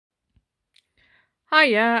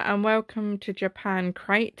Hiya and welcome to Japan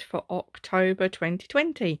Crate for October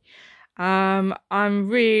 2020. I'm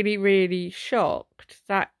really shocked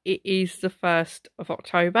that it is the 1st of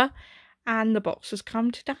October and the box has come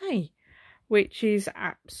today, which is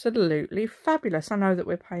absolutely fabulous. I know that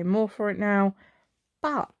we're paying more for it now,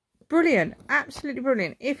 but brilliant, absolutely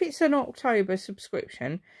brilliant. If it's an October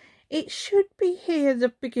subscription, it should be here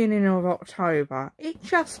the beginning of October. It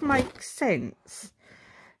just makes sense.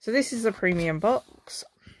 So this is a premium box,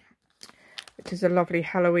 which is a lovely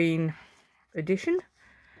Halloween edition.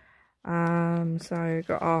 So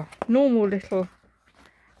got our normal little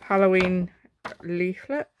Halloween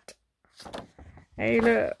leaflet. Hey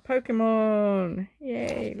look, Pokemon!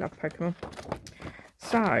 Yay, love Pokemon.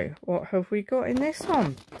 So what have we got in this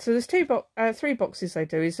one? So there's three boxes they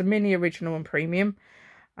do. Is the mini, original and premium.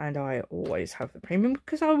 And I always have the premium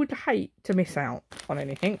because I would hate to miss out on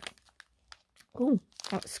anything. Oh,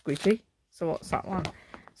 that's squidgy. So what's that one?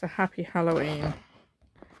 So Happy Halloween.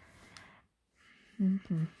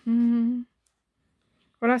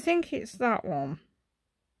 Well, I think it's that one.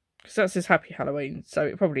 Because that says Happy Halloween. So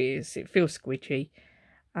it probably is. It feels squidgy.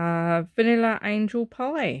 Vanilla Angel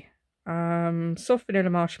Pie. Soft vanilla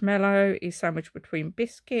marshmallow is sandwiched between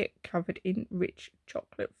biscuit covered in rich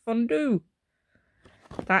chocolate fondue.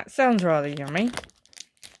 That sounds rather yummy.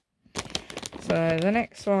 So the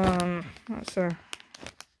next one, that's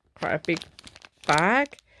quite a big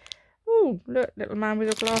bag. Oh, look, little man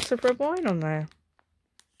with a glass of red wine on there.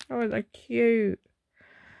 Oh, they're cute.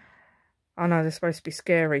 Oh no, they're supposed to be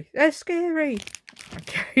scary. They're scary.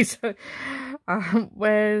 Okay, so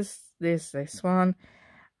where's this one?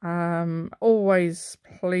 Always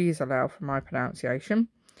please allow for my pronunciation.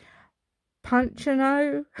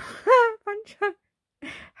 Punchano. Puncho.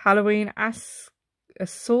 Halloween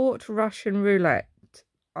Assault Russian Roulette.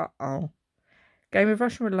 Game of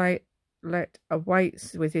Russian Roulette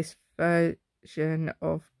awaits with this version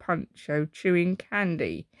of Puncho chewing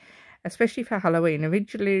candy, especially for Halloween.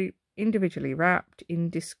 Individually wrapped in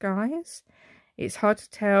disguise. It's hard to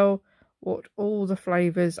tell what all the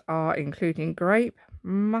flavours are, including grape,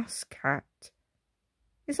 muscat.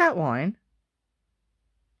 Is that wine?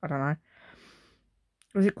 I don't know.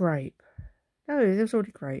 Was it grape? No, it was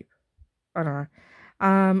already grape. I don't know.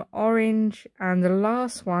 Orange, and the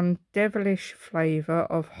last one, devilish flavour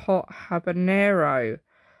of hot habanero.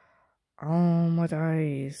 Oh my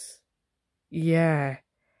days. Yeah.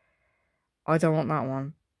 I don't want that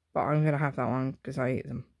one, but I'm going to have that one because I eat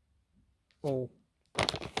them all.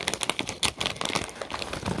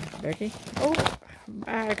 Becky. Oh,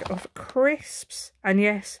 bag of crisps. And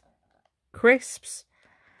yes, crisps.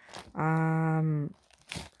 Let's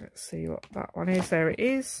see what that one is. There it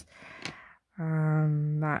is.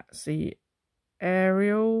 That's the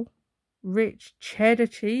Ariel rich cheddar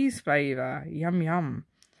cheese flavour. Yum yum.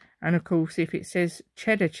 And of course, if it says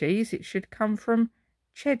cheddar cheese, it should come from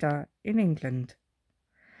Cheddar in England,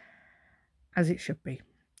 as it should be.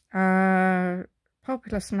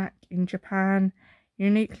 Popular snack in Japan.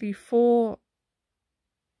 Uniquely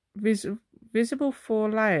visible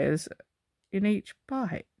 4 layers in each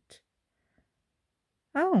bite.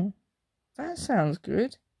 Oh, that sounds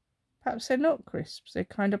good. Perhaps they're not crisps. They're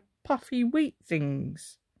kind of puffy wheat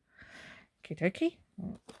things. Okie dokie.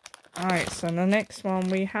 Alright, so the next one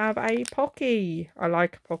we have a Pocky. I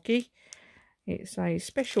like a Pocky. It's a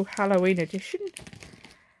special Halloween edition.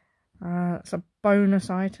 It's a bonus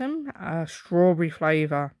item. Strawberry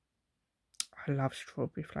flavour. I love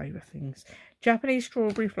strawberry flavour things. Japanese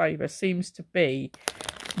strawberry flavour seems to be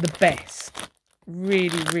the best.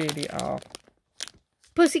 Really are.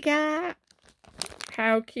 Pussycat!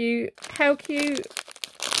 How cute. How cute.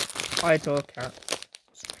 I adore cats.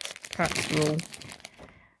 Cats rule.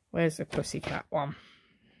 Where's the pussycat one?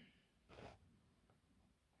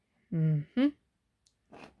 Does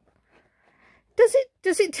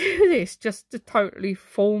it do this just to totally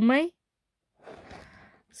fool me?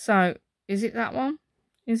 So, is it that one?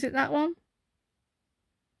 Is it that one?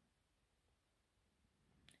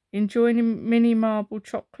 Enjoying a mini marble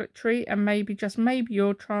chocolate treat, and maybe, just maybe,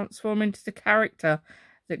 you'll transform into the character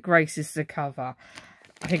that graces the cover.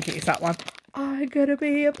 I think it is that one. I'm gonna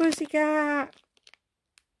be a pussycat.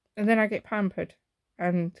 And then I get pampered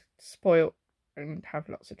and spoilt and have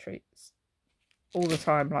lots of treats all the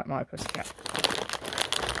time, like my pussycat.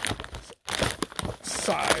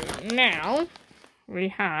 So now we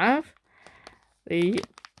have the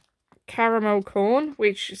caramel corn,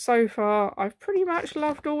 which so far I've pretty much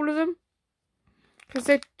loved all of them because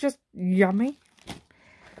they're just yummy.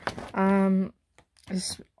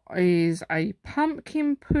 This is a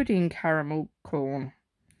pumpkin pudding caramel corn.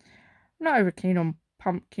 I'm not over keen on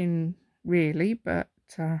pumpkin really, but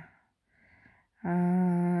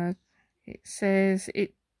it says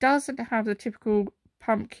it doesn't have the typical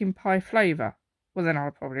pumpkin pie flavour. Well, then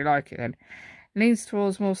I'll probably like it then. Leans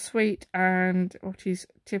towards more sweet and what is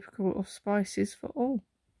typical of spices for all.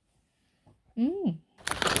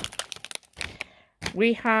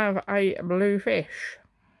 We have a blue fish.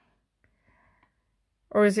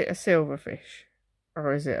 Or is it a silver fish?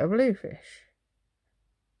 Or is it a blue fish?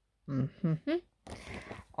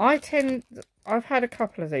 I've had a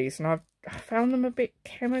couple of these and I've found them a bit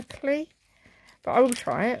chemically. But I will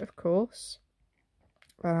try it, of course.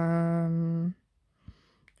 Where's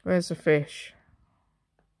the fish?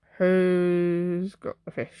 Who's got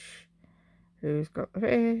the fish? Who's got the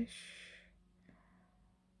fish?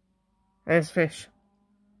 There's fish.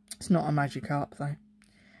 It's not a Magikarp though.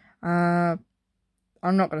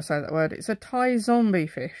 I'm not going to say that word. It's a Thai zombie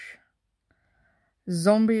fish.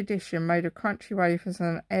 Zombie edition made of crunchy wafers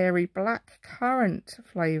and an airy black currant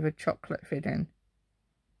flavoured chocolate filling.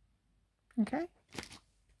 Okay.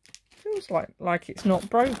 Feels like it's not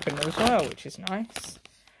broken as well, which is nice.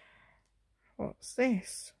 What's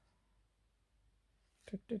this?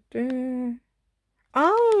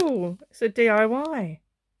 Oh, it's a DIY.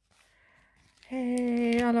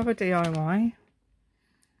 Hey, I love a DIY.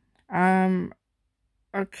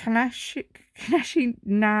 A Kanashi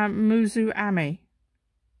na Muzu Ami,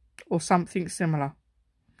 or something similar.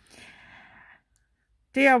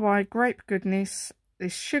 DIY grape goodness.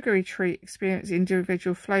 This sugary treat experiences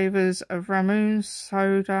individual flavours of Ramoon,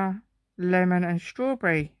 soda, lemon and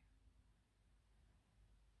strawberry.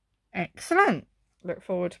 Excellent. Look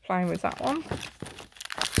forward to playing with that one.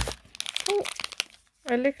 Oh,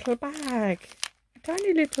 a little bag. A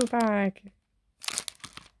tiny little bag.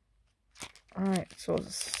 Alright, so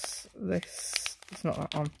this. It's not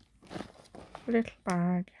that one. A little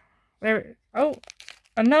bag. There it is. Oh,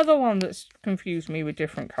 another one that's confused me with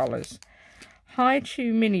different colours.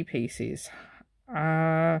 Hi-Chew mini pieces.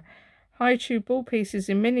 Hi-Chew ball pieces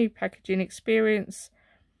in mini packaging. Experience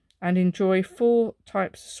and enjoy 4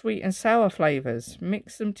 types of sweet and sour flavours.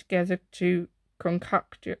 Mix them together to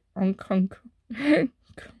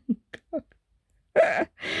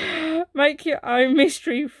make your own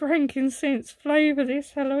mystery frankincense flavour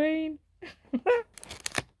this Halloween.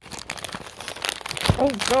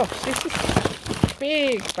 Oh gosh, this is a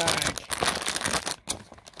big bag.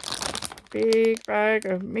 Big bag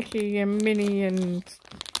of Mickey and Minnie and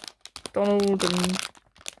Donald and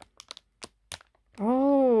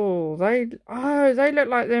they look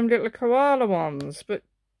like them little koala ones, but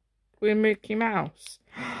with Mickey Mouse.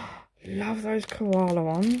 Love those koala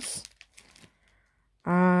ones.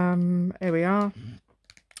 Here we are.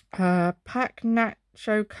 Pack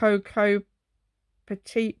Nacho Coco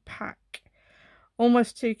Petite Pack.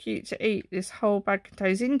 Almost too cute to eat. This whole bag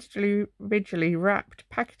contains individually wrapped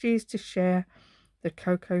packages to share the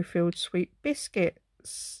cocoa-filled sweet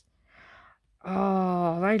biscuits.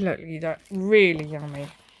 Oh, they look really yummy.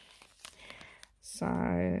 So,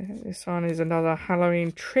 this one is another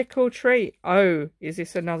Halloween trick or treat. Oh, is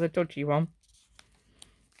this another dodgy one?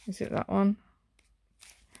 Is it that one?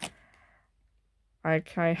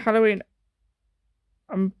 Okay, Halloween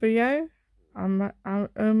Umbio.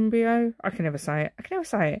 Umbio. I can never say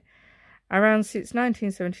it. Around since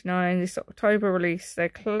 1979, this October released their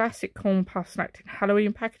classic corn puff snack in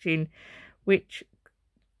Halloween packaging, which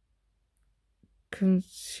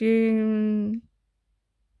consumed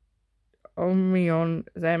on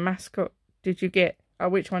their mascot. Did you get? Oh,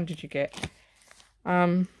 which one did you get?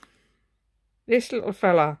 This little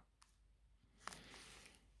fella.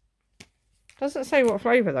 Doesn't say what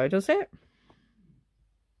flavour though, does it?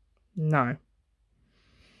 No.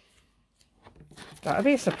 That'll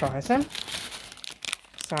be a surprise then.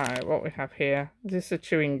 So, what we have here, is this a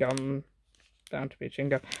chewing gum? Down to be a chewing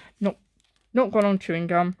gum. Not gone on chewing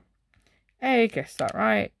gum. Hey, guess that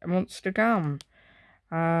right. A monster gum.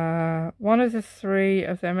 One of the 3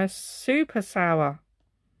 of them is super sour.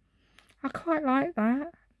 I quite like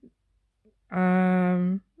that.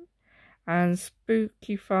 And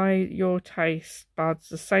spookify your taste buds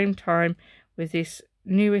the same time with this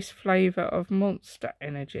newest flavour of Monster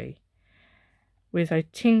Energy. With a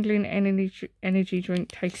tingling energy drink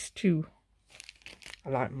taste too. I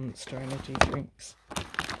like Monster Energy drinks.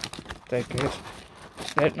 They're good.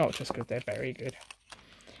 They're not just good, they're very good.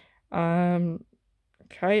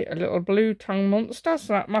 Okay, a little blue tongue monster,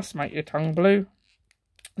 so that must make your tongue blue.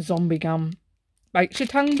 Zombie gum makes your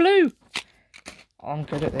tongue blue. I'm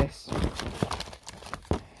good at this.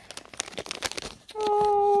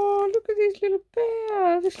 Oh, look at these little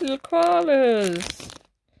bears, these little koalas.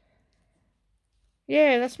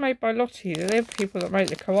 Yeah, that's made by Lottie. They're the people that make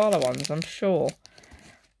the koala ones, I'm sure.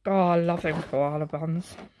 Oh, I love them koala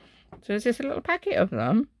buns. So is this a little packet of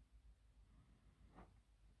them?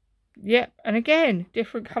 Yep, and again,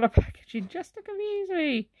 different colour packaging just to confuse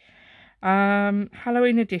me.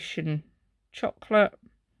 Halloween edition. Chocolate.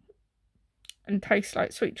 And tastes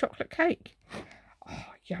like sweet chocolate cake.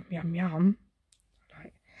 Oh, yum, yum, yum.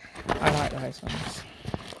 I like those ones.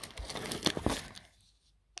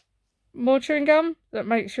 More chewing gum that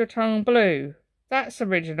makes your tongue blue. That's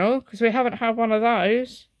original, because we haven't had one of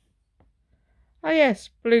those. Oh yes,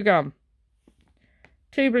 blue gum.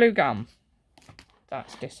 2 blue gum.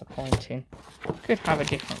 That's disappointing. Could have a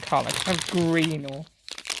different colour. Could have green or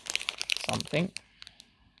something.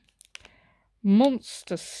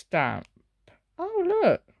 Monster stamp. Oh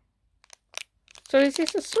look. So is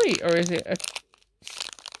this a sweet or is it a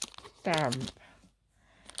stamp?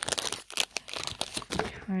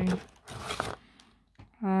 Okay.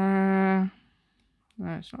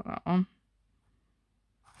 No, it's not that one.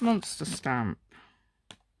 Monster stamp.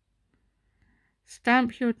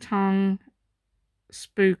 Stamp your tongue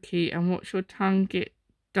spooky and watch your tongue get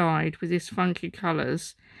dyed with this funky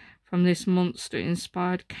colours from this monster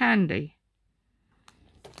inspired candy.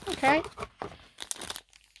 Okay.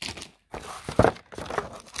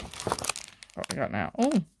 What we got now?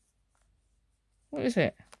 Oh, what is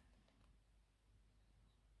it?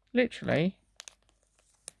 Literally,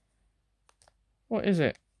 what is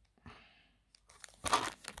it?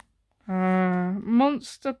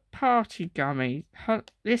 Monster Party Gummy.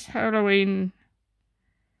 This Halloween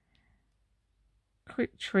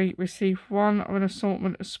quick treat, receive one of an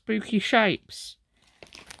assortment of spooky shapes.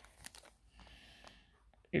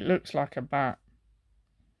 It looks like a bat.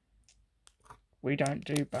 We don't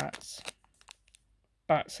do bats.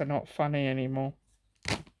 Bats are not funny anymore.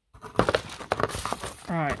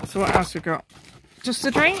 Right, so what else we got? Just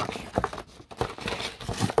the drink?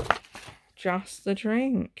 Just the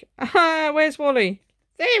drink. Ah, where's Wally?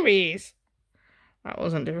 There he is. That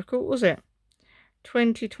wasn't difficult, was it?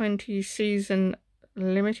 2020 season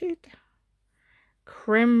limited.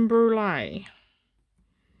 Creme brulee.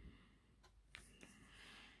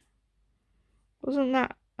 Wasn't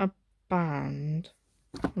that a band?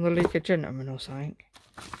 The League of Gentlemen or something?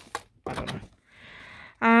 I don't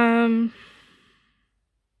know.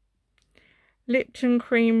 Lipton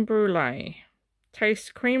cream brulee.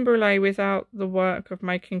 Taste cream brulee without the work of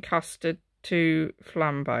making custard to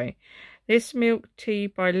flambe. This milk tea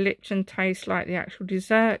by Lipton tastes like the actual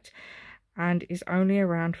dessert and is only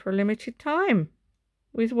around for a limited time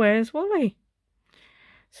with Where's Wally.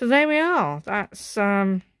 So there we are. That's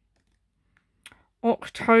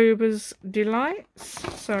October's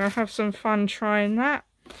delights. So I have some fun trying that.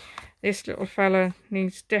 This little fella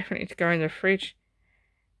needs definitely to go in the fridge.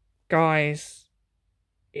 Guys,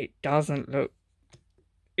 it doesn't look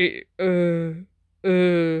it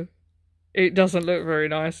doesn't look very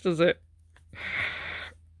nice, does it?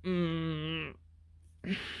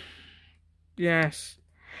 Yes.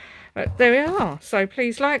 But there we are. So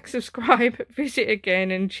please like, subscribe, visit again,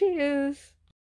 and cheers.